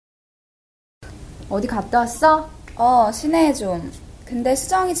어디 갔다 왔어? 시내에 좀. 근데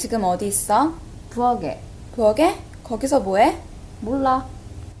수정이 지금 어디 있어? 부엌에. 부엌에? 거기서 뭐해? 몰라.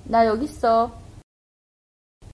 나 여기 있어.